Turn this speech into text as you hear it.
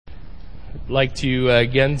like to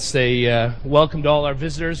again say welcome to all our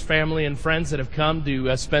visitors, family, and friends that have come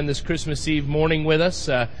to spend this Christmas Eve morning with us.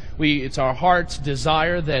 It's our heart's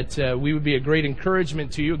desire that we would be a great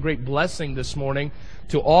encouragement to you, a great blessing this morning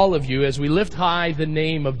to all of you as we lift high the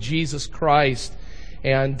name of Jesus Christ.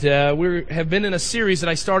 And we have been in a series that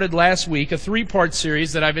I started last week, a three-part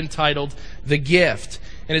series that I've entitled The Gift.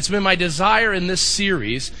 And it's been my desire in this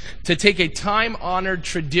series to take a time-honored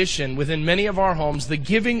tradition within many of our homes, the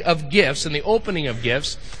giving of gifts and the opening of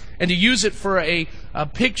gifts, and to use it for a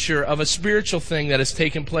picture of a spiritual thing that has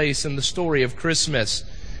taken place in the story of Christmas.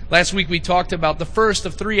 Last week we talked about the first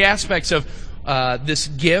of three aspects of this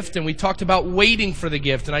gift, and we talked about waiting for the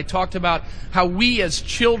gift, and I talked about how we as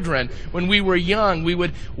children, when we were young, we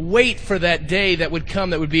would wait for that day that would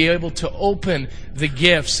come that would be able to open the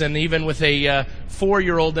gifts. And even with a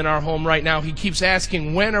 4-year-old in our home right now, he keeps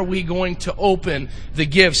asking, when are we going to open the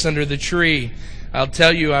gifts under the tree? I'll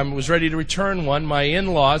tell you, I was ready to return one. My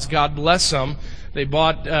in-laws, God bless them, they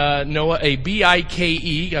bought Noah a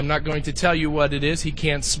B-I-K-E. I'm not going to tell you what it is. He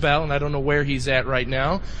can't spell, and I don't know where he's at right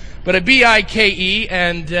now. But a B-I-K-E,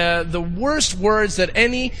 and the worst words that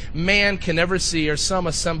any man can ever see are some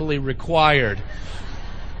assembly required.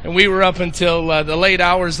 And we were up until the late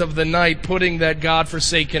hours of the night putting that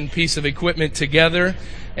godforsaken piece of equipment together,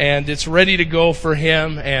 and it's ready to go for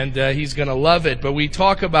him, and he's going to love it. But we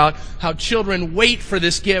talk about how children wait for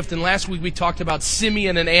this gift, and last week we talked about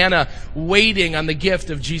Simeon and Anna waiting on the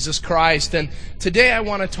gift of Jesus Christ. And today I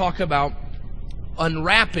want to talk about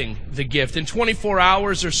unwrapping the gift. In 24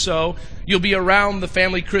 hours or so, you'll be around the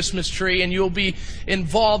family Christmas tree and you'll be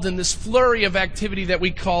involved in this flurry of activity that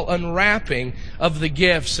we call unwrapping of the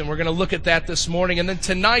gifts. And we're going to look at that this morning. And then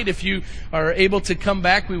tonight, if you are able to come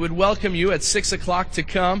back, we would welcome you at 6 o'clock to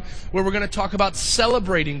come, where we're going to talk about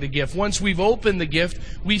celebrating the gift. Once we've opened the gift,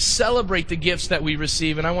 we celebrate the gifts that we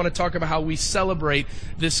receive. And I want to talk about how we celebrate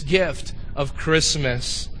this gift of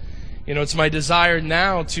Christmas. You know, it's my desire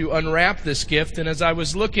now to unwrap this gift, and as I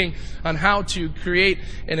was looking on how to create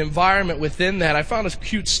an environment within that, I found a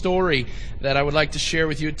cute story that I would like to share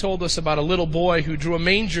with you. It told us about a little boy who drew a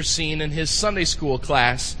manger scene in his Sunday school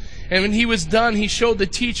class, and when he was done, he showed the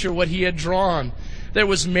teacher what he had drawn. There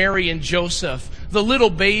was Mary and Joseph, the little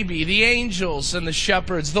baby, the angels and the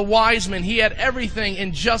shepherds, the wise men. He had everything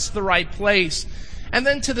in just the right place. And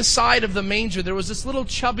then to the side of the manger, there was this little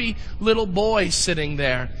chubby little boy sitting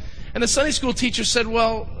there. And the Sunday school teacher said,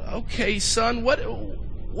 well, okay, son,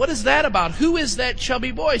 what is that about? Who is that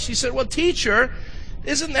chubby boy? She said, well, teacher,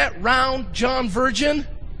 isn't that round John Virgin?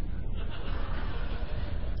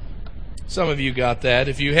 Some of you got that.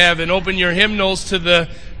 If you haven't, open your hymnals to the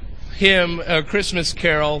hymn, Christmas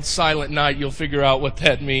Carol, Silent Night. You'll figure out what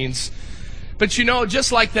that means. But you know,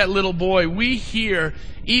 just like that little boy, we here,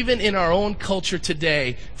 even in our own culture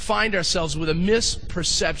today, find ourselves with a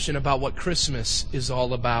misperception about what Christmas is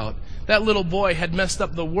all about. That little boy had messed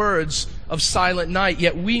up the words of Silent Night,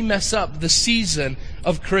 yet we mess up the season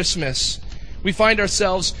of Christmas. We find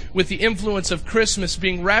ourselves with the influence of Christmas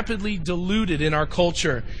being rapidly diluted in our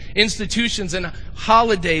culture. Institutions and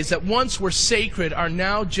holidays that once were sacred are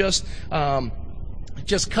now just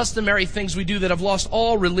customary things we do that have lost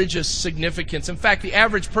all religious significance. In fact, the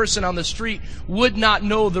average person on the street would not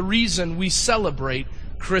know the reason we celebrate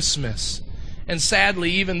Christmas. And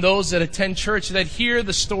sadly, even those that attend church, that hear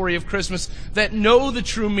the story of Christmas, that know the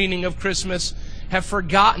true meaning of Christmas, have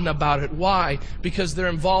forgotten about it. Why? Because they're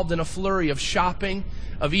involved in a flurry of shopping,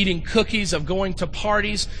 of eating cookies, of going to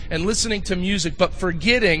parties, and listening to music, but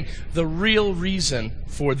forgetting the real reason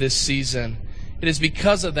for this season. It is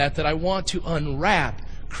because of that I want to unwrap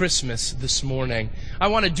Christmas this morning. I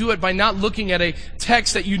want to do it by not looking at a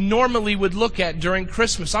text that you normally would look at during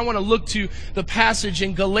Christmas. I want to look to the passage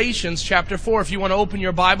in Galatians chapter 4. If you want to open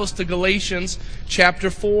your Bibles to Galatians chapter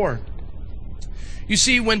 4. You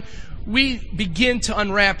see, when we begin to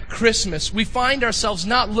unwrap Christmas, we find ourselves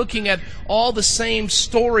not looking at all the same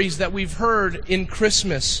stories that we've heard in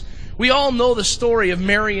Christmas. We all know the story of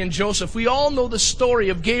Mary and Joseph. We all know the story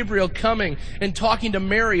of Gabriel coming and talking to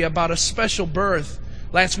Mary about a special birth.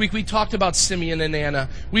 Last week we talked about Simeon and Anna.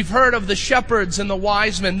 We've heard of the shepherds and the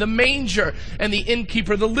wise men, the manger and the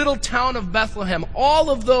innkeeper, the little town of Bethlehem. All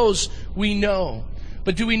of those we know.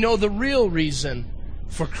 But do we know the real reason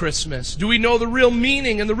for Christmas? Do we know the real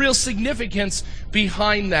meaning and the real significance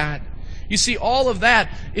behind that? You see, all of that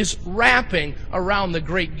is wrapping around the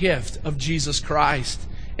great gift of Jesus Christ.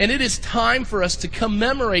 And it is time for us to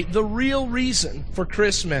commemorate the real reason for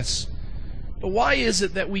Christmas. But why is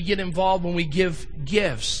it that we get involved when we give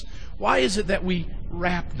gifts? Why is it that we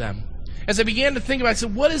wrap them? As I began to think about it, I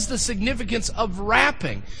said, what is the significance of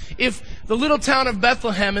wrapping? If the little town of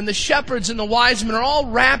Bethlehem and the shepherds and the wise men are all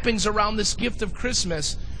wrappings around this gift of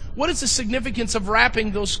Christmas, what is the significance of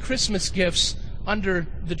wrapping those Christmas gifts under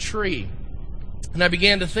the tree? And I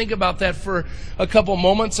began to think about that for a couple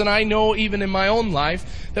moments, and I know even in my own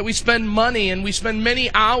life that we spend money and we spend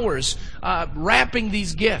many hours wrapping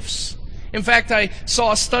these gifts. In fact, I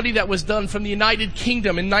saw a study that was done from the United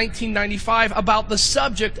Kingdom in 1995 about the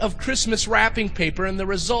subject of Christmas wrapping paper, and the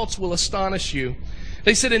results will astonish you.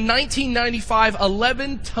 They said in 1995,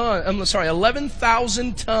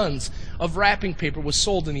 11,000 tons of wrapping paper was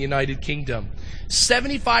sold in the United Kingdom.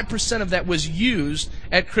 75% of that was used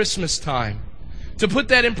at Christmas time. To put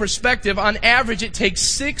that in perspective, on average, it takes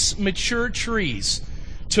 6 mature trees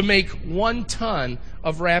to make 1 ton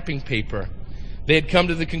of wrapping paper. They had come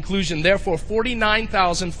to the conclusion, therefore,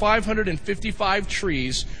 49,555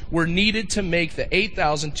 trees were needed to make the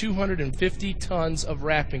 8,250 tons of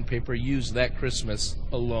wrapping paper used that Christmas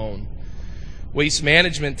alone. Waste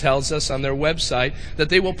Management tells us on their website that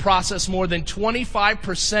they will process more than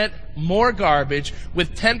 25% more garbage,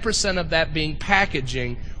 with 10% of that being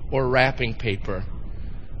packaging or wrapping paper.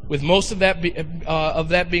 With most of that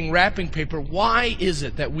being wrapping paper, why is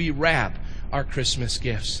it that we wrap our Christmas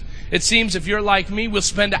gifts? It seems if you're like me, we'll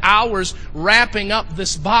spend hours wrapping up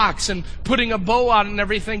this box and putting a bow on it and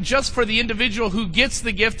everything just for the individual who gets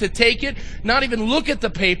the gift to take it, not even look at the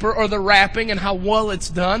paper or the wrapping and how well it's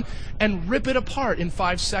done, and rip it apart in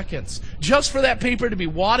 5 seconds. Just for that paper to be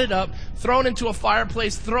wadded up, thrown into a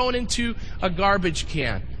fireplace, thrown into a garbage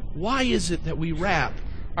can. Why is it that we wrap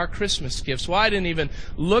our Christmas gifts? Well, I didn't even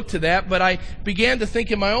look to that, but I began to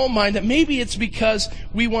think in my own mind that maybe it's because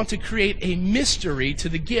we want to create a mystery to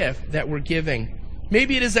the gift that we're giving.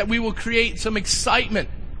 Maybe it is that we will create some excitement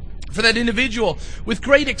for that individual with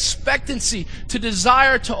great expectancy to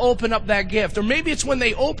desire to open up that gift. Or maybe it's when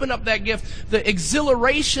they open up that gift, the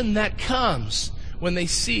exhilaration that comes when they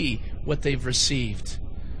see what they've received.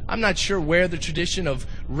 I'm not sure where the tradition of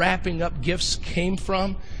wrapping up gifts came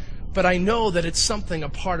from, but I know that it's something a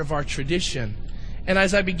part of our tradition. And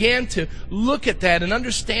as I began to look at that and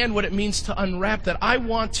understand what it means to unwrap that, I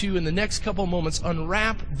want to, in the next couple moments,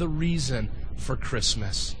 unwrap the reason for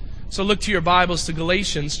Christmas. So look to your Bibles to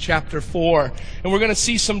Galatians chapter 4. And we're going to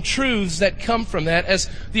see some truths that come from that as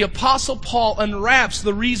the Apostle Paul unwraps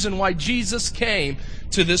the reason why Jesus came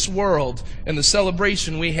to this world and the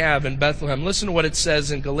celebration we have in Bethlehem. Listen to what it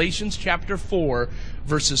says in Galatians chapter 4,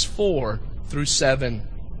 verses 4 through 7.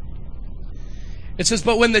 It says,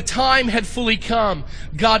 "But when the time had fully come,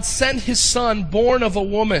 God sent His Son, born of a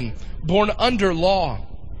woman, born under law,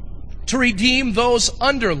 to redeem those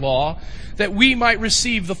under law, that we might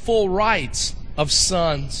receive the full rights of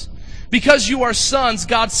sons. Because you are sons,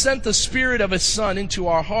 God sent the Spirit of His Son into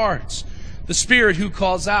our hearts, the Spirit who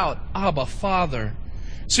calls out, 'Abba, Father.'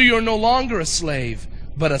 So you are no longer a slave,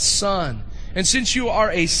 but a son. And since you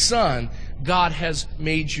are a son, God has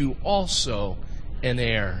made you also an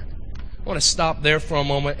heir." I want to stop there for a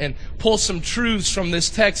moment and pull some truths from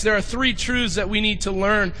this text. There are 3 truths that we need to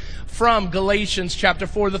learn from Galatians chapter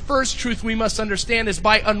 4. The first truth we must understand is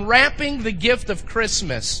by unwrapping the gift of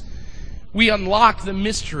Christmas, we unlock the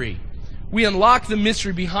mystery. We unlock the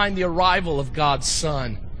mystery behind the arrival of God's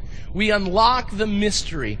Son. We unlock the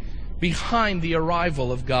mystery behind the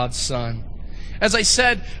arrival of God's Son. As I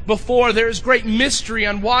said before, there is great mystery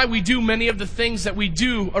on why we do many of the things that we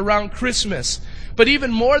do around Christmas. But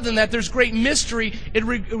even more than that, there's great mystery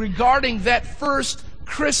regarding that first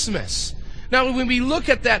Christmas. Now, when we look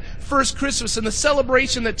at that first Christmas and the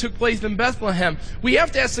celebration that took place in Bethlehem, we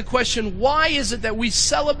have to ask the question, why is it that we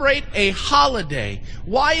celebrate a holiday?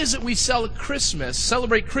 Why is it we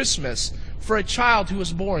celebrate Christmas for a child who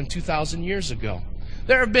was born 2,000 years ago?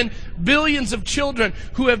 There have been billions of children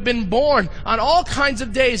who have been born on all kinds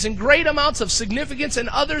of days in great amounts of significance, and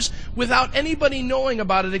others without anybody knowing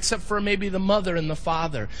about it except for maybe the mother and the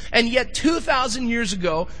father. And yet 2,000 years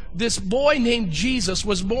ago, this boy named Jesus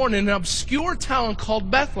was born in an obscure town called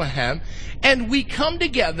Bethlehem, and we come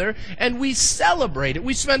together and we celebrate it.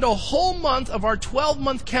 We spend a whole month of our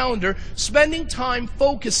 12-month calendar spending time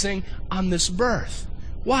focusing on this birth.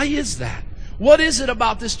 Why is that? What is it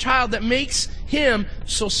about this child that makes him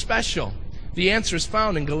so special? The answer is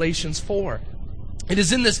found in Galatians 4. It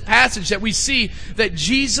is in this passage that we see that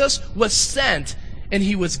Jesus was sent and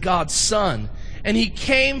He was God's Son. And He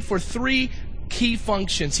came for 3 key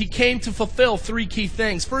functions. He came to fulfill 3 key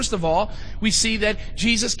things. First of all, we see that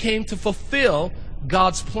Jesus came to fulfill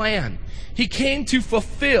God's plan. He came to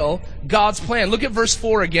fulfill God's plan. Look at verse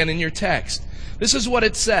 4 again in your text. This is what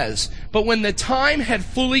it says. But when the time had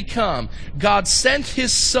fully come, God sent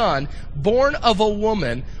his Son, born of a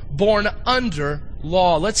woman, born under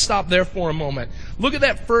law. Let's stop there for a moment. Look at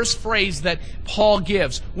that first phrase that Paul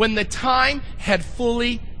gives. When the time had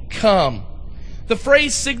fully come. The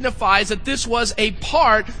phrase signifies that this was a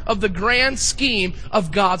part of the grand scheme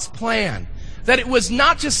of God's plan. That it was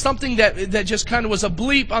not just something that just kind of was a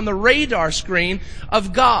bleep on the radar screen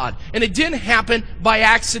of God. And it didn't happen by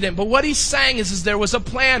accident. But what he's saying is there was a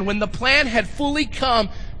plan. When the plan had fully come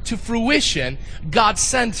to fruition, God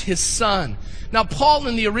sent his Son. Now, Paul,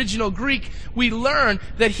 in the original Greek, we learn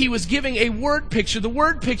that he was giving a word picture. The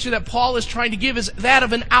word picture that Paul is trying to give is that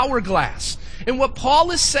of an hourglass. And what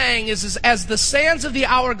Paul is saying is as the sands of the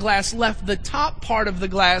hourglass left the top part of the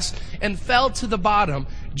glass and fell to the bottom,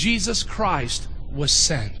 Jesus Christ was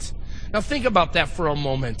sent. Now think about that for a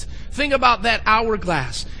moment. Think about that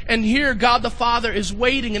hourglass. And here God the Father is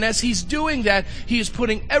waiting, and as he's doing that, he is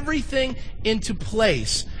putting everything into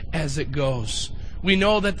place as it goes. We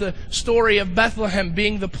know that the story of Bethlehem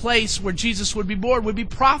being the place where Jesus would be born would be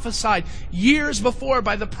prophesied years before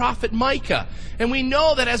by the prophet Micah. And we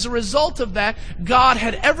know that as a result of that, God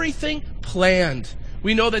had everything planned.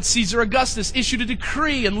 We know that Caesar Augustus issued a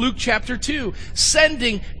decree in Luke chapter 2,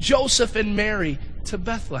 sending Joseph and Mary to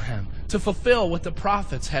Bethlehem to fulfill what the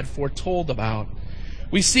prophets had foretold about.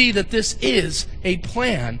 We see that this is a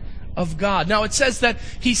plan of God. Now it says that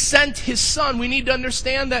he sent his Son. We need to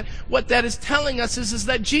understand that what that is telling us is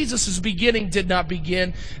that Jesus' beginning did not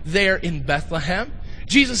begin there in Bethlehem.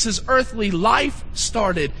 Jesus' earthly life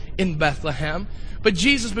started in Bethlehem. But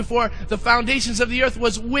Jesus, before the foundations of the earth,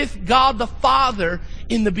 was with God the Father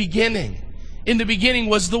in the beginning. In the beginning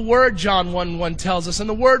was the Word, John 1:1 tells us. And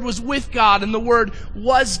the Word was with God, and the Word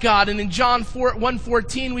was God. And in John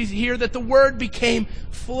 1:14 we hear that the Word became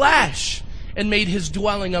flesh and made his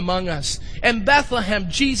dwelling among us. In Bethlehem,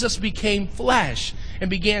 Jesus became flesh and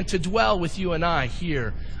began to dwell with you and I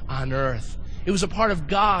here on earth. It was a part of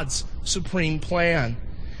God's supreme plan.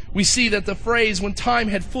 We see that the phrase, when time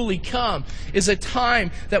had fully come, is a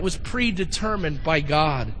time that was predetermined by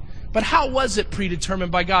God. But how was it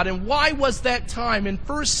predetermined by God? And why was that time in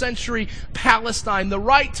first century Palestine the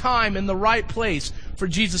right time and the right place for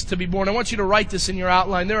Jesus to be born? I want you to write this in your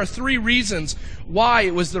outline. There are 3 reasons why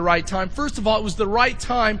it was the right time. First of all, it was the right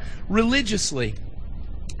time religiously.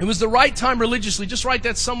 It was the right time religiously. Just write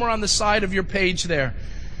that somewhere on the side of your page there.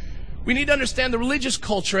 We need to understand the religious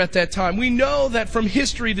culture at that time. We know that from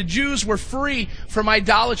history, the Jews were free from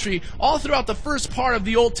idolatry. All throughout the first part of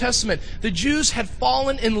the Old Testament, the Jews had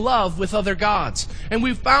fallen in love with other gods. And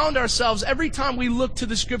we found ourselves, every time we look to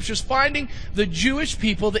the Scriptures, finding the Jewish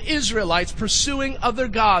people, the Israelites, pursuing other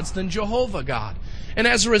gods than Jehovah God. And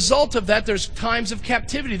as a result of that, there's times of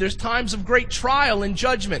captivity. There's times of great trial and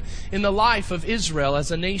judgment in the life of Israel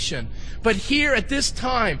as a nation. But here at this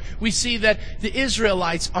time, we see that the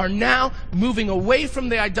Israelites are now moving away from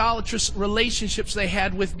the idolatrous relationships they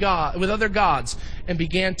had with God, with other gods, and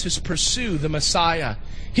began to pursue the Messiah.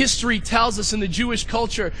 History tells us in the Jewish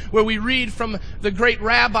culture, where we read from the great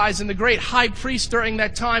rabbis and the great high priests during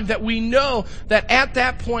that time, that we know that at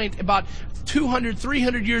that point, about 200,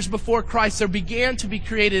 300 years before Christ, there began to be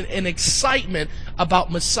created an excitement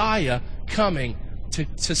about Messiah coming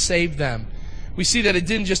to save them. We see that it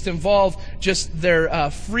didn't just involve just their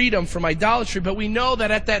freedom from idolatry, but we know that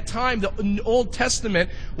at that time the Old Testament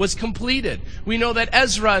was completed. We know that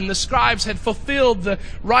Ezra and the scribes had fulfilled the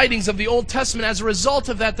writings of the Old Testament. As a result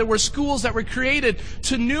of that, there were schools that were created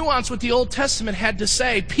to nuance what the Old Testament had to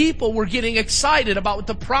say. People were getting excited about what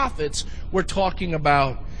the prophets were talking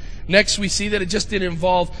about. Next, we see that it just didn't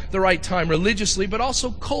involve the right time religiously, but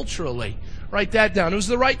also culturally. Write that down. It was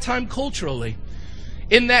the right time culturally.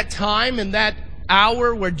 In that time, in that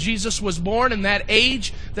hour where Jesus was born, in that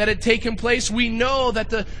age that had taken place, we know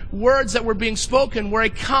that the words that were being spoken were a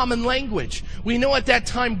common language. We know at that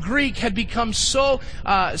time Greek had become such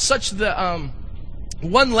the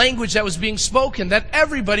one language that was being spoken that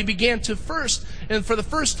everybody began to for the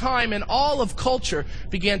first time in all of culture,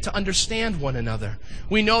 began to understand one another.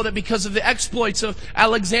 We know that because of the exploits of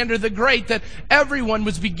Alexander the Great, that everyone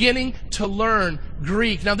was beginning to learn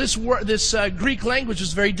Greek. Now this Greek language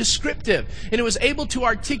was very descriptive, and it was able to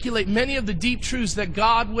articulate many of the deep truths that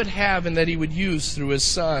God would have and that He would use through His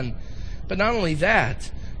Son. But not only that,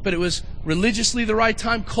 but it was religiously the right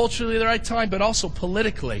time, culturally the right time, but also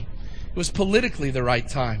politically. It was politically the right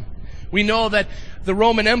time. We know that the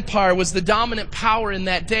Roman Empire was the dominant power in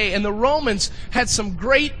that day, and the Romans had some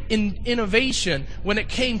great innovation when it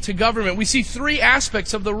came to government. We see 3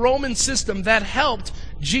 aspects of the Roman system that helped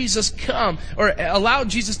Jesus come, or allowed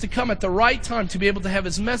Jesus to come at the right time to be able to have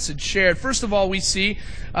his message shared. First of all, we see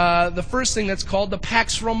the first thing that's called the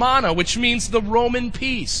Pax Romana, which means the Roman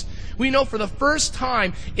peace. We know for the first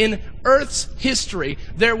time in Earth's history,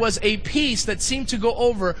 there was a peace that seemed to go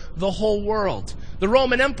over the whole world. The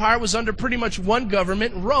Roman Empire was under pretty much one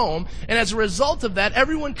government, Rome, and as a result of that,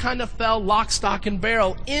 everyone kind of fell lock, stock, and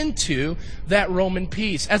barrel into that Roman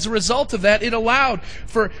peace. As a result of that, it allowed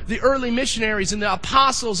for the early missionaries and the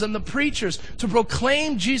apostles and the preachers to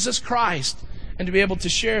proclaim Jesus Christ and to be able to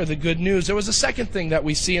share the good news. There was a second thing that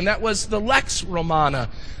we see, and that was the Lex Romana.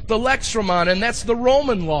 The Lex Romana, and that's the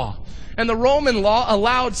Roman law. And the Roman law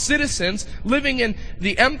allowed citizens living in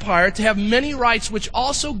the empire to have many rights, which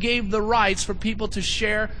also gave the rights for people to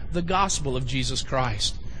share the gospel of Jesus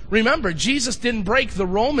Christ. Remember, Jesus didn't break the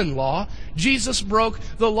Roman law. Jesus broke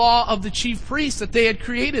the law of the chief priests that they had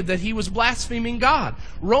created, that he was blaspheming God.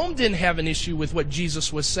 Rome didn't have an issue with what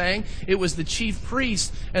Jesus was saying. It was the chief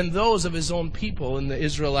priests and those of his own people in the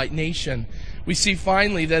Israelite nation. We see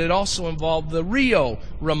finally that it also involved the Rio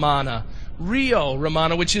Romana. Rio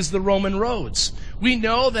Romana, which is the Roman roads. We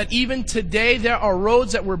know that even today there are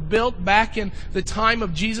roads that were built back in the time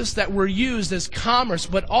of Jesus that were used as commerce,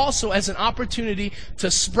 but also as an opportunity to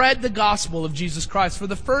spread the gospel of Jesus Christ. For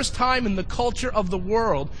the first time in the culture of the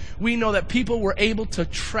world, we know that people were able to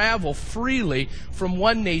travel freely from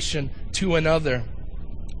one nation to another.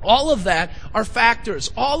 All of that are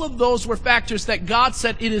factors. All of those were factors that God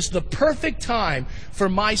said, it is the perfect time for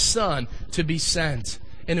my son to be sent.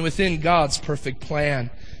 And within God's perfect plan.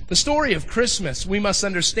 The story of Christmas, we must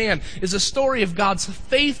understand, is a story of God's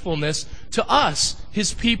faithfulness to us,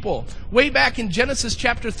 his people. Way back in Genesis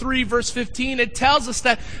chapter 3, verse 15, it tells us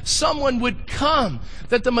that someone would come,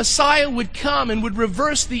 that the Messiah would come and would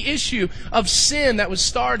reverse the issue of sin that was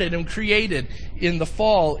started and created in the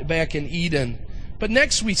fall back in Eden. But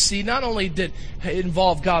next we see, not only did it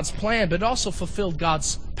involve God's plan, but it also fulfilled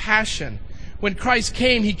God's passion. When Christ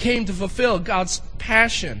came, he came to fulfill God's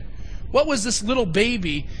passion. What was this little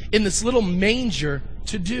baby in this little manger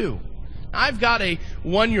to do? I've got a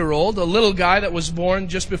 1-year-old, a little guy that was born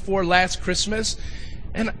just before last Christmas.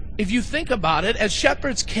 And if you think about it, as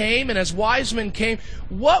shepherds came and as wise men came,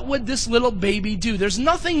 what would this little baby do? There's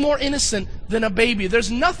nothing more innocent than a baby.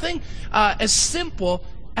 There's nothing as simple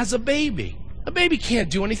as a baby. A baby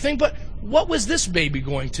can't do anything, but what was this baby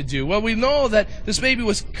going to do? Well, we know that this baby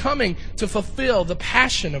was coming to fulfill the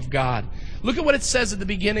passion of God. Look at what it says at the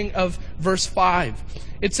beginning of verse 5.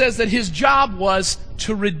 It says that his job was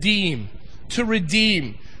to redeem. To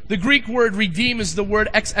redeem. The Greek word redeem is the word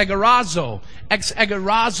exagorazo.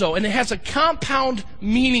 Exagorazo. And it has a compound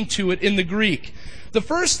meaning to it in the Greek. The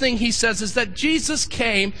first thing he says is that Jesus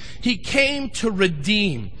came, he came to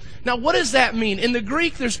redeem. Now, what does that mean? In the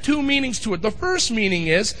Greek, there's two meanings to it. The first meaning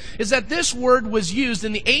is that this word was used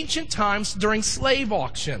in the ancient times during slave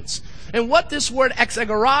auctions. And what this word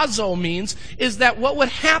exagorazo means is that what would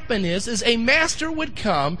happen is a master would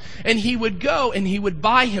come and he would go and he would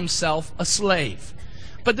buy himself a slave.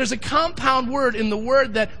 But there's a compound word in the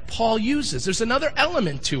word that Paul uses. There's another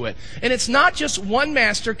element to it. And it's not just one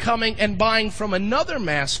master coming and buying from another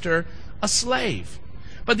master a slave.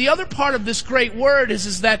 But the other part of this great word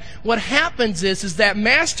is that what happens is that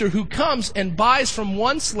master who comes and buys from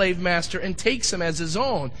one slave master and takes him as his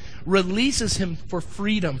own, releases him for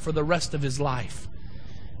freedom for the rest of his life.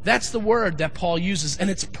 That's the word that Paul uses, and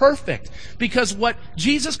it's perfect because what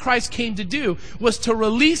Jesus Christ came to do was to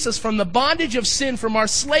release us from the bondage of sin from our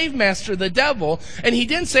slave master, the devil. And he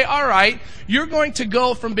didn't say, all right, you're going to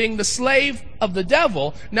go from being the slave of the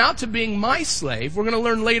devil now to being my slave. We're going to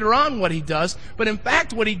learn later on what he does. But in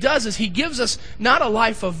fact, what he does is he gives us not a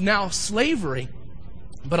life of now slavery,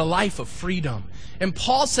 but a life of freedom. And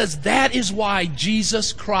Paul says that is why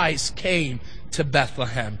Jesus Christ came to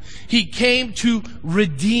Bethlehem. He came to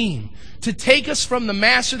redeem, to take us from the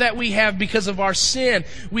master that we have because of our sin.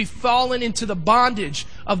 We've fallen into the bondage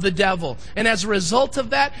of the devil. And as a result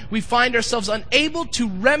of that, we find ourselves unable to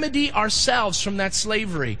remedy ourselves from that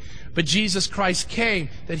slavery. But Jesus Christ came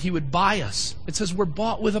that he would buy us. It says we're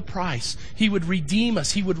bought with a price. He would redeem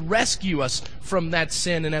us. He would rescue us from that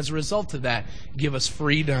sin. And as a result of that, give us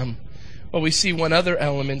freedom. Well, we see one other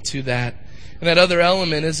element to that. And that other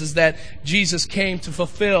element is that Jesus came to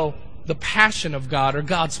fulfill the passion of God, or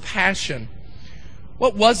God's passion.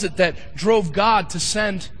 What was it that drove God to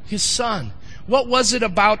send his Son? What was it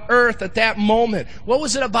about earth at that moment? What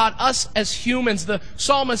was it about us as humans? The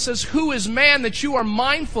psalmist says, who is man that you are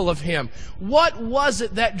mindful of him? What was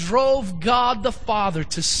it that drove God the Father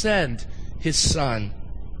to send his Son?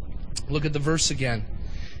 Look at the verse again.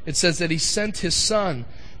 It says that he sent his Son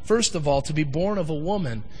First of all, to be born of a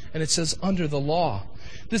woman, and it says under the law.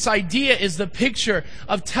 This idea is the picture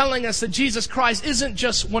of telling us that Jesus Christ isn't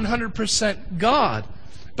just 100% God,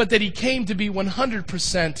 but that he came to be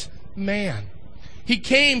 100% man. He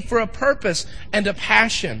came for a purpose and a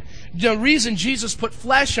passion. The reason Jesus put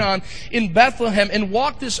flesh on in Bethlehem and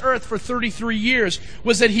walked this earth for 33 years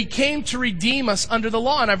was that he came to redeem us under the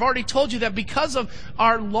law. And I've already told you that because of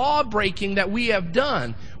our law breaking that we have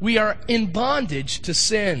done, we are in bondage to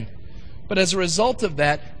sin. But as a result of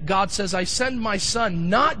that, God says, I send my son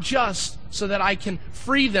not just so that I can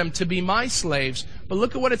free them to be my slaves, but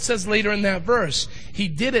look at what it says later in that verse. He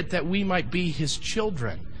did it that we might be his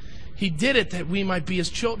children. He did it that we might be his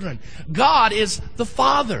children. God is the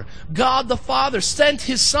Father. God the Father sent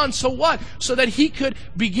his Son. So what? So that he could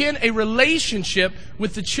begin a relationship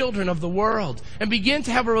with the children of the world and begin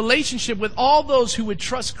to have a relationship with all those who would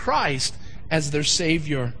trust Christ as their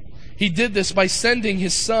Savior. He did this by sending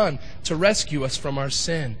his Son to rescue us from our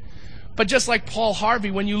sin. But just like Paul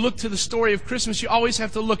Harvey, when you look to the story of Christmas, you always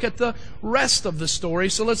have to look at the rest of the story.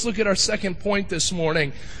 So let's look at our second point this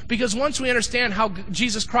morning. Because once we understand how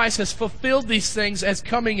Jesus Christ has fulfilled these things as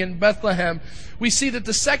coming in Bethlehem, we see that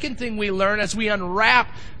the second thing we learn as we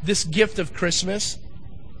unwrap this gift of Christmas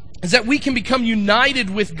is that we can become united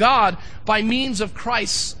with God by means of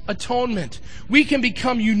Christ's atonement. We can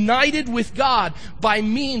become united with God by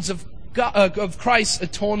means of Christ's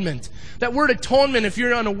atonement. That word atonement, if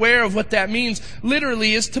you're unaware of what that means,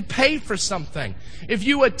 literally is to pay for something. If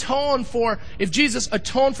Jesus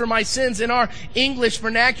atoned for my sins in our English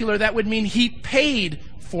vernacular, that would mean he paid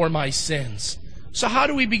for my sins. So how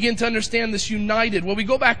do we begin to understand this united? Well, we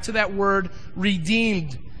go back to that word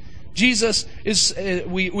redeemed. Jesus is,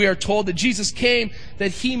 we are told that Jesus came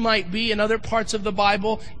that he might be, in other parts of the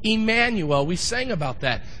Bible, Emmanuel. We sang about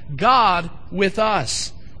that. God with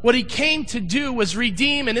us. What he came to do was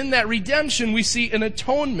redeem, and in that redemption we see an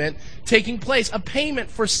atonement taking place, a payment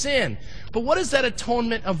for sin. But what does that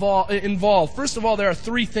atonement involve? First of all, there are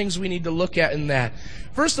three things we need to look at in that.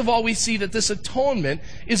 First of all, we see that this atonement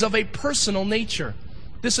is of a personal nature.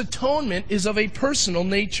 This atonement is of a personal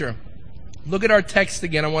nature. Look at our text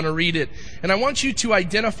again. I want to read it. And I want you to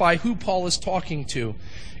identify who Paul is talking to.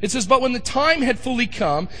 It says, but when the time had fully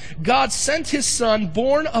come, God sent his Son,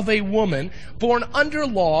 born of a woman, born under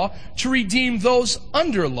law, to redeem those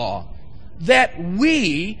under law, that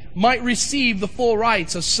we might receive the full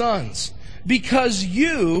rights of sons. Because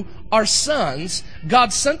you are sons,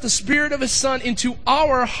 God sent the Spirit of his Son into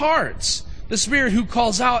our hearts, the Spirit who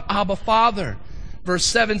calls out, Abba, Father. Verse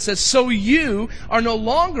 7 says, so you are no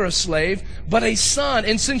longer a slave, but a son.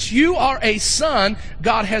 And since you are a son,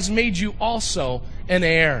 God has made you also an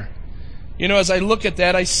heir. You know, as I look at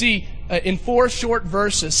that, I see in 4 short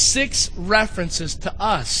verses, 6 references to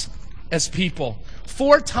us as people.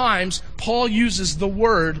 4 times, Paul uses the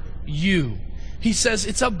word you. He says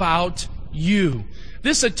it's about you.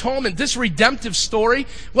 This atonement, this redemptive story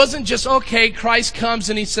wasn't just, okay, Christ comes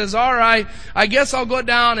and he says, all right, I guess I'll go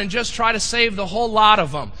down and just try to save the whole lot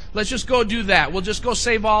of them. Let's just go do that. We'll just go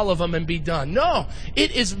save all of them and be done. No,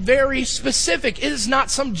 it is very specific. It is not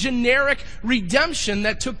some generic redemption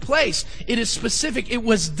that took place. It is specific. It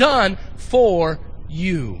was done for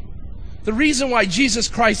you. The reason why Jesus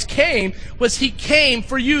Christ came was he came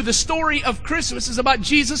for you. The story of Christmas is about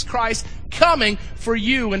Jesus Christ coming for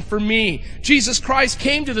you and for me. Jesus Christ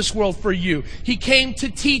came to this world for you. He came to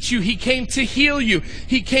teach you. He came to heal you.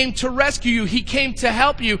 He came to rescue you. He came to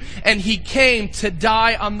help you. And he came to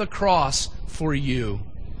die on the cross for you.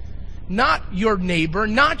 Not your neighbor,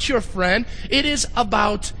 not your friend. It is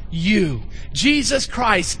about you. Jesus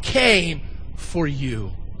Christ came for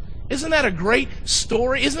you. Isn't that a great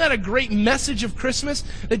story? Isn't that a great message of Christmas?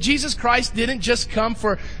 That Jesus Christ didn't just come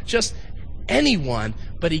for just anyone,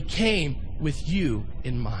 but he came with you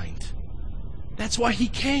in mind. That's why he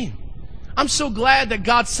came. I'm so glad that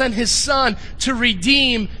God sent his Son to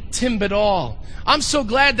redeem Tim Badal. I'm so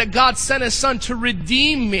glad that God sent his Son to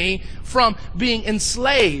redeem me from being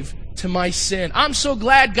enslaved to my sin. I'm so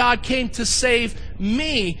glad God came to save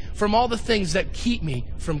me from all the things that keep me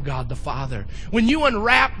from God the Father. When you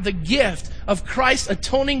unwrap the gift of Christ's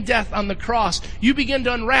atoning death on the cross, you begin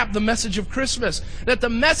to unwrap the message of Christmas. That the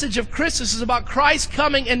message of Christmas is about Christ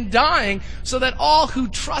coming and dying so that all who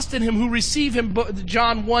trust in him, who receive him,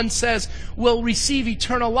 John 1 says, will receive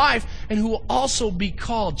eternal life and who will also be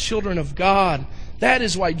called children of God. That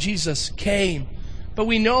is why Jesus came. But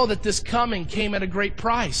we know that this coming came at a great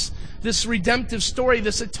price. This redemptive story,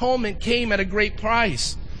 this atonement came at a great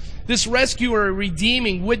price. This rescue or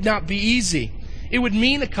redeeming would not be easy. It would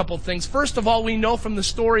mean a couple things. First of all, we know from the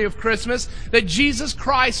story of Christmas that Jesus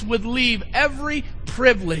Christ would leave every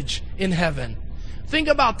privilege in heaven. Think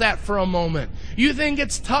about that for a moment. You think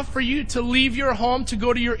it's tough for you to leave your home to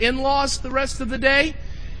go to your in-laws the rest of the day?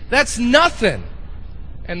 That's nothing.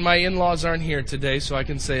 And my in-laws aren't here today, so I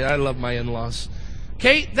can say I love my in-laws.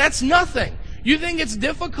 Okay, that's nothing. You think it's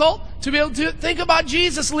difficult to be able to think about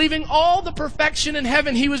Jesus leaving all the perfection in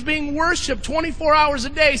heaven? He was being worshiped 24 hours a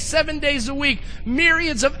day, 7 days a week.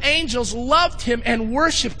 Myriads of angels loved him and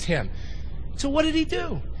worshiped him. So what did he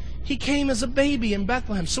do? He came as a baby in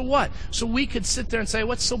Bethlehem. So what? So we could sit there and say,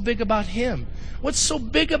 what's so big about him? What's so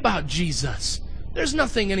big about Jesus? There's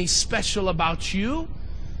nothing any special about you.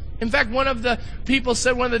 In fact, one of the people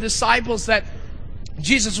said, one of the disciples that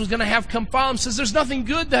Jesus was going to have come follow him, says there's nothing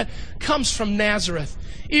good that comes from Nazareth.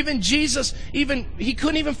 Even Jesus, he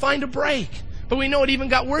couldn't even find a break. But we know it even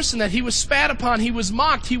got worse than that. He was spat upon, he was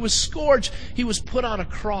mocked, he was scourged, he was put on a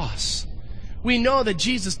cross. We know that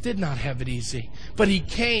Jesus did not have it easy, but he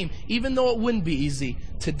came, even though it wouldn't be easy,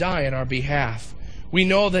 to die on our behalf. We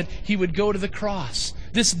know that he would go to the cross.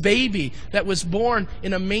 This baby that was born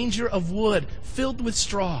in a manger of wood filled with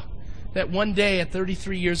straw, that one day at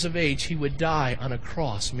 33 years of age, he would die on a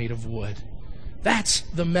cross made of wood. That's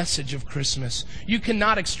the message of Christmas. You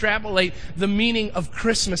cannot extrapolate the meaning of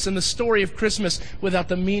Christmas and the story of Christmas without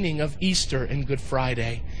the meaning of Easter and Good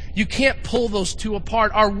Friday. You can't pull those two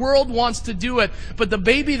apart. Our world wants to do it, but the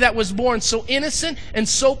baby that was born so innocent and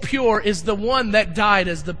so pure is the one that died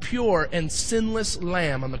as the pure and sinless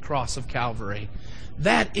lamb on the cross of Calvary.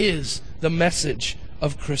 That is the message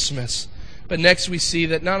of Christmas. But next we see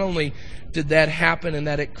that not only did that happen and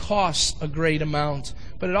that it costs a great amount,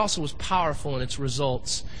 but it also was powerful in its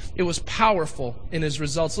results. It was powerful in its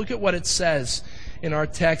results. Look at what it says in our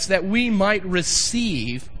text, that we might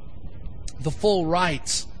receive the full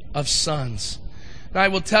rights of sons. Now, I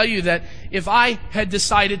will tell you that if I had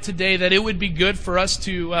decided today that it would be good for us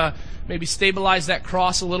to maybe stabilize that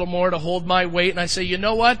cross a little more to hold my weight, and I say, you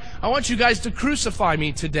know what? I want you guys to crucify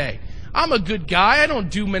me today. I'm a good guy. I don't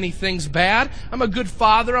do many things bad. I'm a good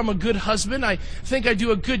father. I'm a good husband. I think I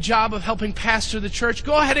do a good job of helping pastor the church.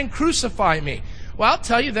 Go ahead and crucify me. Well, I'll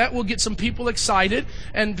tell you, that will get some people excited,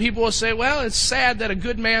 and people will say, well, it's sad that a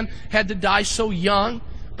good man had to die so young,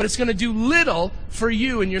 but it's going to do little for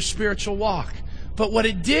you in your spiritual walk. But what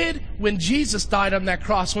it did when Jesus died on that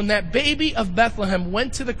cross, when that baby of Bethlehem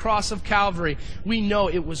went to the cross of Calvary, we know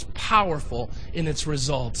it was powerful in its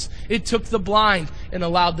results. It took the blind and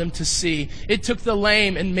allowed them to see. It took the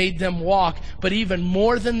lame and made them walk. But even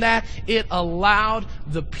more than that, it allowed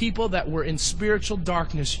the people that were in spiritual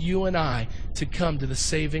darkness, you and I, to come to the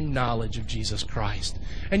saving knowledge of Jesus Christ.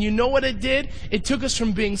 And you know what it did? It took us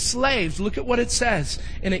from being slaves. Look at what it says.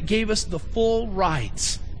 And it gave us the full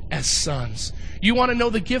rights as sons. You want to know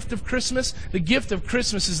the gift of Christmas? The gift of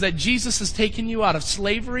Christmas is that Jesus has taken you out of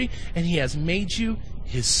slavery and he has made you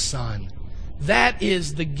his son. That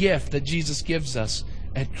is the gift that Jesus gives us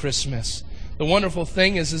at Christmas. The wonderful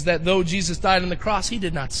thing is that though Jesus died on the cross, he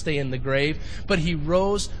did not stay in the grave, but he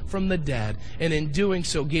rose from the dead, and in doing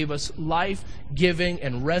so gave us life-giving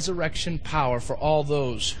and resurrection power for all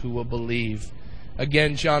those who will believe.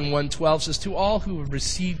 Again, John 1:12 says, to all who have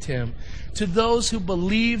received him, to those who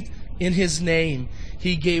believed in his name,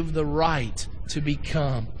 he gave the right to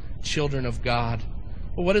become children of God.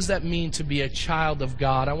 Well, what does that mean to be a child of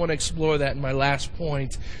God? I want to explore that in my last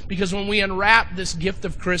point. Because when we unwrap this gift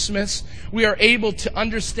of Christmas, we are able to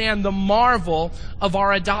understand the marvel of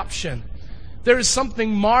our adoption. There is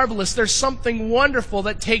something marvelous, there's something wonderful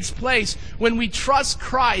that takes place when we trust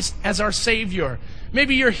Christ as our Savior.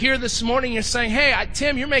 Maybe you're here this morning, you're saying, hey,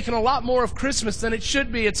 Tim, you're making a lot more of Christmas than it should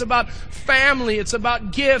be. It's about family, it's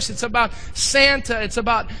about gifts, it's about Santa, it's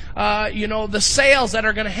about, the sales that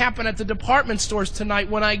are going to happen at the department stores tonight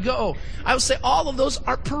when I go. I would say all of those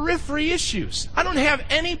are periphery issues. I don't have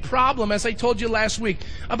any problem, as I told you last week,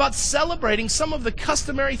 about celebrating some of the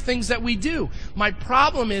customary things that we do. My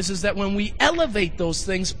problem is that when we elevate those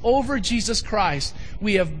things over Jesus Christ,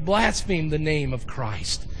 we have blasphemed the name of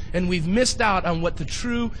Christ. And we've missed out on what the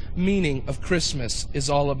true meaning of Christmas is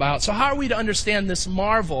all about. So how are we to understand this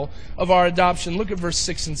marvel of our adoption? Look at verse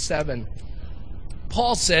 6 and 7.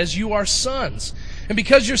 Paul says, you are sons. And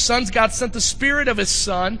because you're sons, God sent the Spirit of his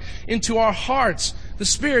Son into our hearts. The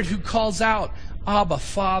Spirit who calls out, Abba,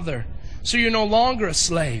 Father. So you're no longer a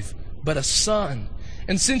slave, but a son.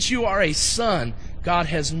 And since you are a son, God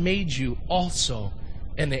has made you also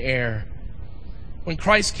an heir. When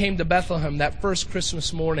Christ came to Bethlehem that first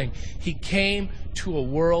Christmas morning, he came to a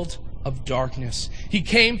world of darkness. He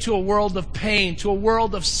came to a world of pain, to a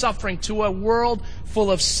world of suffering, to a world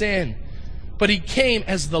full of sin. but he came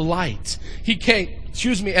as the light. He came,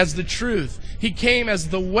 as the truth. He came as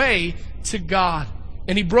the way to God.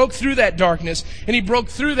 And he broke through that darkness, and he broke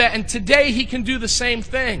through that, and today he can do the same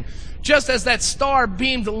thing. Just as that star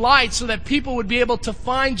beamed light so that people would be able to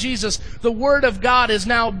find Jesus, the Word of God is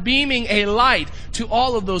now beaming a light to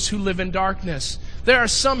all of those who live in darkness. There are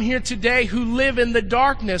some here today who live in the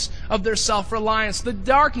darkness of their self-reliance, the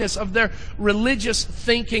darkness of their religious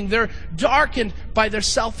thinking. They're darkened by their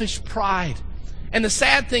selfish pride. And the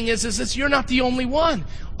sad thing is you're not the only one.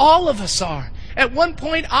 All of us are. At one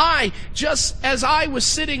point, just as I was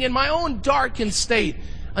sitting in my own darkened state,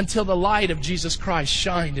 until the light of Jesus Christ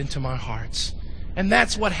shined into my hearts. And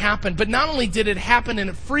that's what happened. But not only did it happen and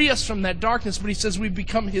it free us from that darkness, but he says we've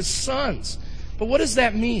become his sons. But what does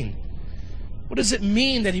that mean? What does it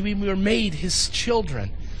mean that we were made his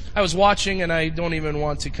children? I was watching, and I don't even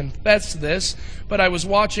want to confess this, but I was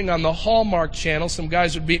watching on the Hallmark Channel. Some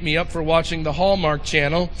guys would beat me up for watching the Hallmark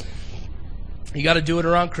Channel. You got to do it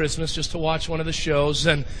around Christmas just to watch one of the shows.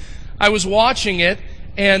 And I was watching it,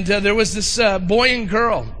 and there was this boy and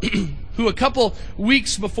girl who a couple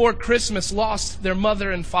weeks before Christmas lost their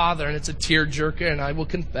mother and father. And it's a tearjerker, and I will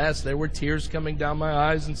confess there were tears coming down my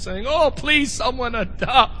eyes and saying, "Oh, please, someone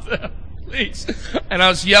adopt them, please." And I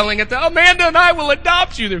was yelling at them, "Amanda and I will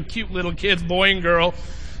adopt you." They're cute little kids, boy and girl.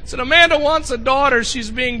 I said, "Amanda wants a daughter.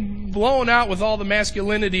 She's being blown out with all the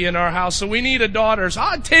masculinity in our house, so we need a daughter." So,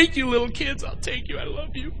 "I'll take you, little kids. I'll take you. I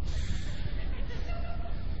love you."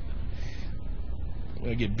 I'm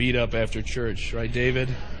going to get beat up after church, right, David?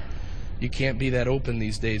 You can't be that open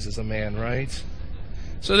these days as a man, right?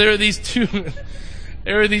 So there are these two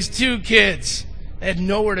kids. They had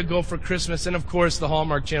nowhere to go for Christmas. And of course, the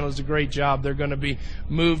Hallmark Channel does a great job. They're going to be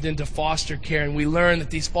moved into foster care. And we learn that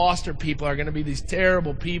these foster people are going to be these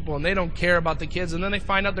terrible people, and they don't care about the kids. And then they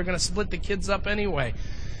find out they're going to split the kids up anyway,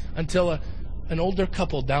 until an older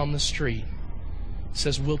couple down the street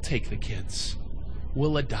says, "We'll take the kids.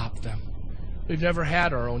 We'll adopt them. We've never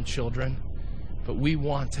had our own children, but we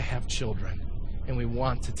want to have children, and we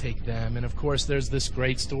want to take them." And of course, there's this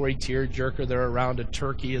great story, tearjerker. They're around a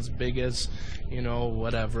turkey as big as,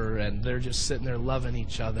 whatever, and they're just sitting there loving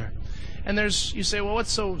each other. And you say, "Well,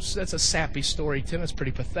 that's a sappy story, Tim. It's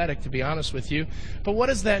pretty pathetic, to be honest with you." But what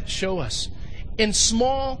does that show us? In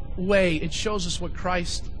small way, it shows us what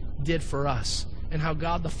Christ did for us and how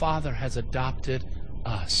God the Father has adopted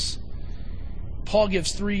us. Paul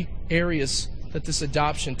gives 3 areas that this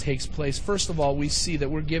adoption takes place. First of all, we see that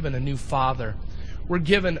we're given a new father. We're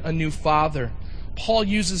given a new father. Paul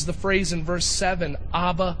uses the phrase in verse 7,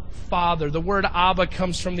 Abba, Father. The word Abba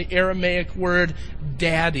comes from the Aramaic word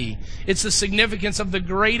daddy. It's the significance of the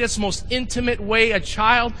greatest, most intimate way a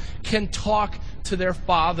child can talk to their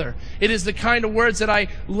father. It is the kind of words that I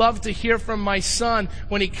love to hear from my son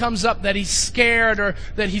when he comes up that he's scared or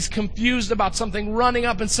that he's confused about something, running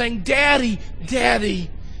up and saying, "Daddy, Daddy,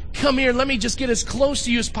 come here, let me just get as close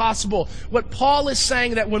to you as possible." What Paul is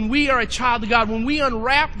saying, that when we are a child of God, when we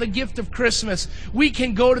unwrap the gift of Christmas, we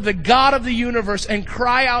can go to the God of the universe and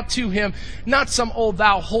cry out to him, not some, "Oh,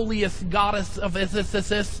 thou holiest goddess of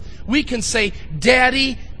Ithithith." We can say,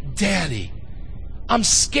 "Daddy, Daddy, I'm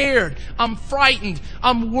scared, I'm frightened,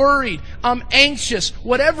 I'm worried, I'm anxious,"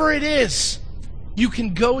 whatever it is, you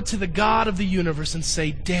can go to the God of the universe and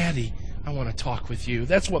say, "Daddy, I want to talk with you."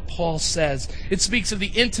 That's what Paul says. It speaks of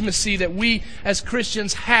the intimacy that we as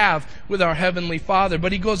Christians have with our Heavenly Father.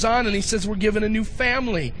 But he goes on and he says we're given a new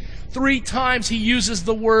family. 3 times he uses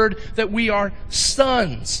the word that we are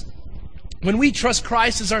sons. When we trust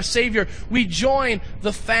Christ as our Savior, we join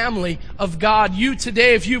the family of God. You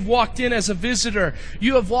today, if you've walked in as a visitor,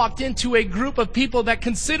 you have walked into a group of people that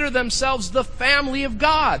consider themselves the family of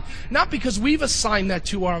God. Not because we've assigned that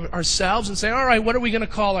to ourselves and say, "All right, what are we going to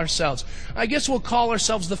call ourselves? I guess we'll call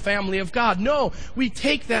ourselves the family of God." No, we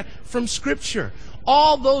take that from Scripture.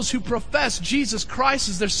 All those who profess Jesus Christ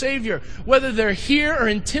as their Savior, whether they're here or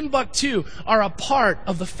in Timbuktu, are a part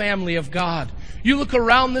of the family of God. You look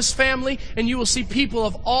around this family and you will see people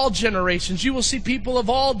of all generations. You will see people of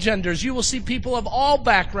all genders. You will see people of all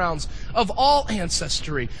backgrounds, of all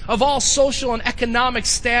ancestry, of all social and economic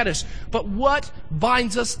status. But what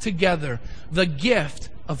binds us together? The gift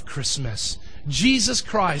of Christmas. Jesus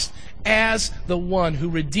Christ as the one who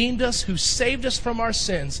redeemed us, who saved us from our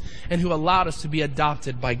sins, and who allowed us to be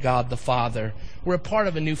adopted by God the Father. We're a part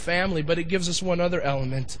of a new family, but it gives us one other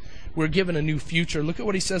element. We're given a new future. Look at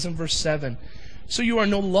what he says in verse 7. "So you are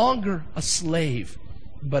no longer a slave,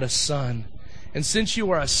 but a son. And since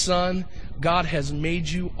you are a son, God has made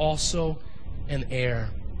you also an heir."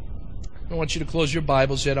 I don't want you to close your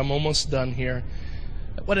Bibles yet. I'm almost done here.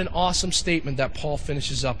 What an awesome statement that Paul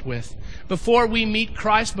finishes up with. Before we meet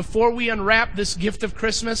Christ, before we unwrap this gift of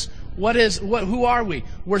Christmas, who are we?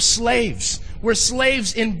 We're slaves. We're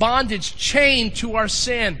slaves in bondage, chained to our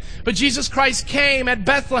sin. But Jesus Christ came at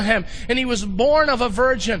Bethlehem, and He was born of a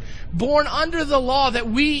virgin, born under the law that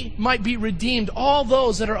we might be redeemed, all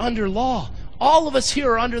those that are under law. All of us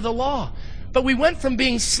here are under the law. But we went from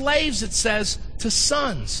being slaves, it says, to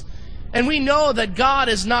sons. And we know that God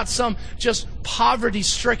is not some just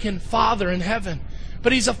poverty-stricken Father in heaven,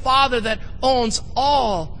 but He's a Father that owns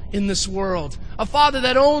all in this world, a Father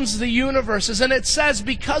that owns the universes. And it says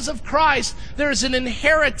because of Christ, there's an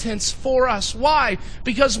inheritance for us. Why?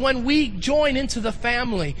 Because when we join into the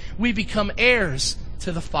family, we become heirs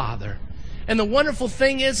to the Father. And the wonderful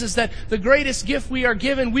thing is that the greatest gift we are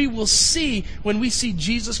given, we will see when we see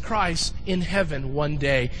Jesus Christ in heaven one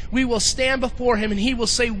day. We will stand before Him and He will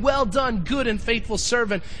say, "Well done, good and faithful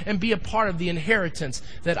servant," and be a part of the inheritance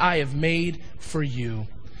that I have made for you.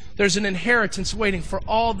 There's an inheritance waiting for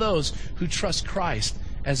all those who trust Christ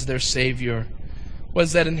as their Savior. What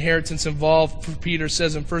does that inheritance involve? Peter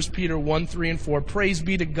says in 1 Peter 1, 3, and 4, "Praise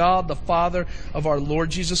be to God, the Father of our Lord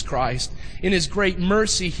Jesus Christ. In His great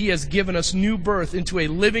mercy, He has given us new birth into a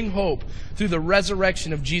living hope through the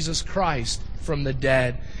resurrection of Jesus Christ from the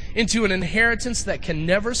dead, into an inheritance that can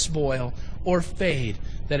never spoil or fade,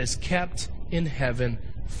 that is kept in heaven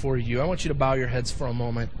for you." I want you to bow your heads for a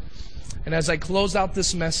moment. And as I close out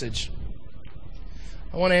this message,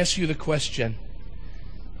 I want to ask you the question.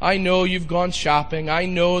 I know you've gone shopping. I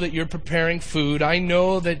know that you're preparing food. I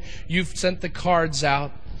know that you've sent the cards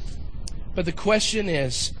out. But the question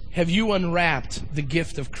is, have you unwrapped the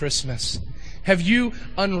gift of Christmas? Have you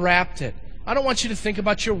unwrapped it? I don't want you to think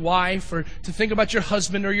about your wife or to think about your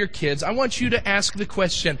husband or your kids. I want you to ask the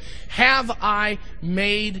question, have I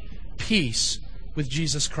made peace with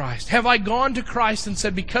Jesus Christ? Have I gone to Christ and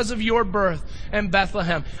said, because of your birth in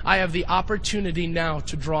Bethlehem, I have the opportunity now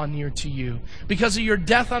to draw near to you. Because of your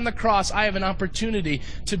death on the cross, I have an opportunity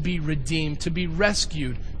to be redeemed, to be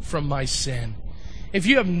rescued from my sin. If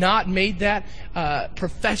you have not made that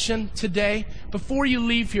profession today, before you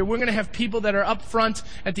leave here, we're going to have people that are up front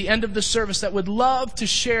at the end of the service that would love to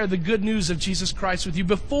share the good news of Jesus Christ with you.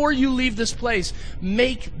 Before you leave this place,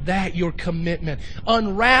 make that your commitment.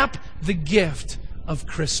 Unwrap the gift of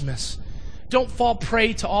Christmas. Don't fall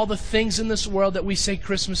prey to all the things in this world that we say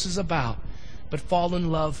Christmas is about, but fall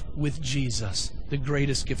in love with Jesus, the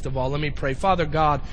greatest gift of all. Let me pray. Father God,